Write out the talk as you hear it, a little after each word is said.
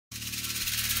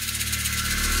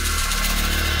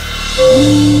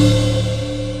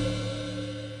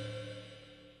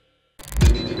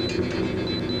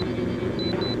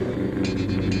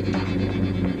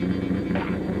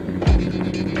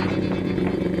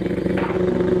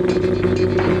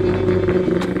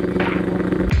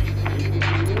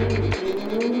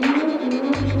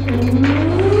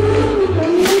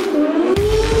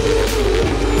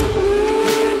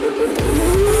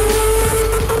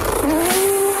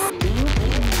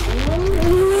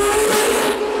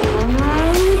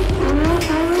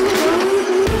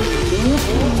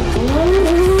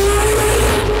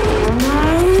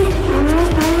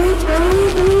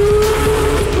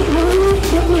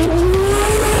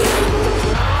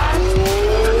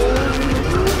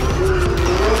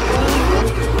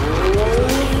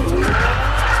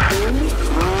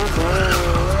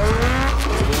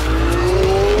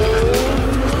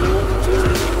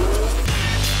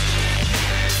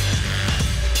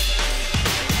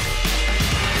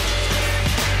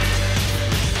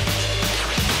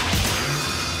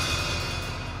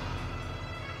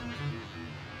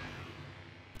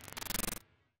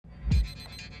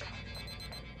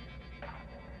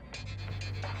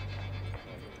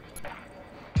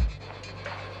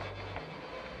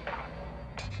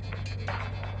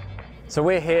So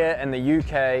we're here in the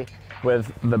UK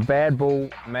with the Bad Bull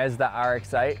Mazda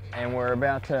RX-8 and we're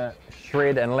about to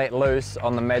shred and let loose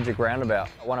on the Magic Roundabout,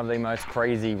 one of the most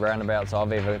crazy roundabouts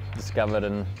I've ever discovered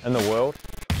in the world.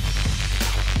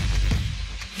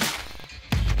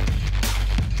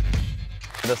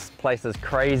 This place is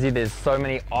crazy, there's so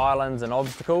many islands and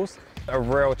obstacles. A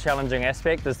real challenging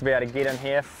aspect is to be able to get in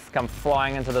here, come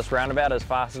flying into this roundabout as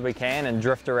fast as we can and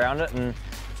drift around it and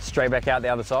straight back out the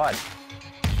other side.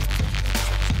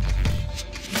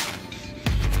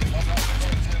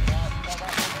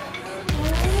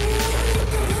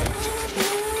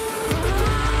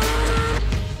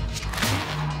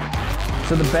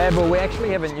 So the Bad Bull we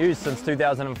actually haven't used since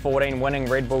 2014, winning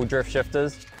Red Bull drift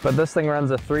shifters. But this thing runs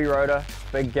a 3-rotor,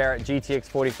 big Garrett GTX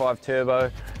 45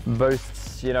 turbo,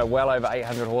 boosts, well over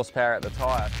 800 horsepower at the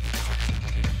tyre.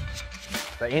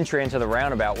 The entry into the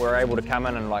roundabout, we're able to come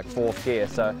in like 4th gear,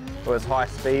 so it was high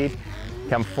speed,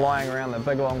 come flying around the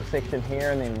big long section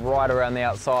here and then right around the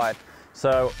outside.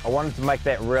 So I wanted to make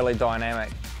that really dynamic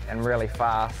and really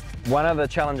fast. One of the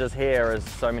challenges here is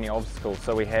so many obstacles.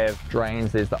 So we have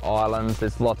drains, there's the islands,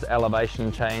 there's lots of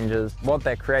elevation changes. What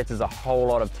that creates is a whole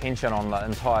lot of tension on the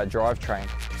entire drivetrain.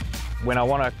 When I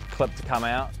want a clip to come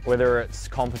out, whether it's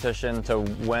competition to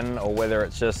win or whether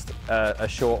it's just a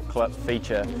short clip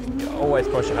feature, you always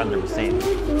push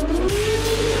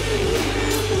 100%.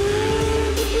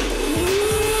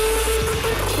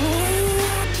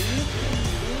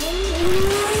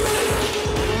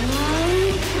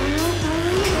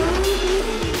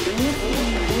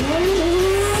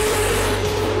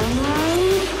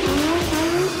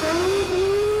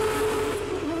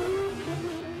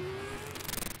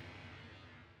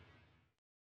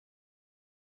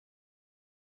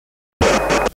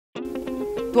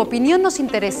 Tu opinión nos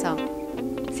interesa.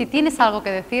 Si tienes algo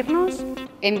que decirnos,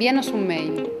 envíanos un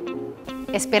mail.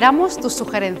 Esperamos tus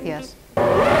sugerencias.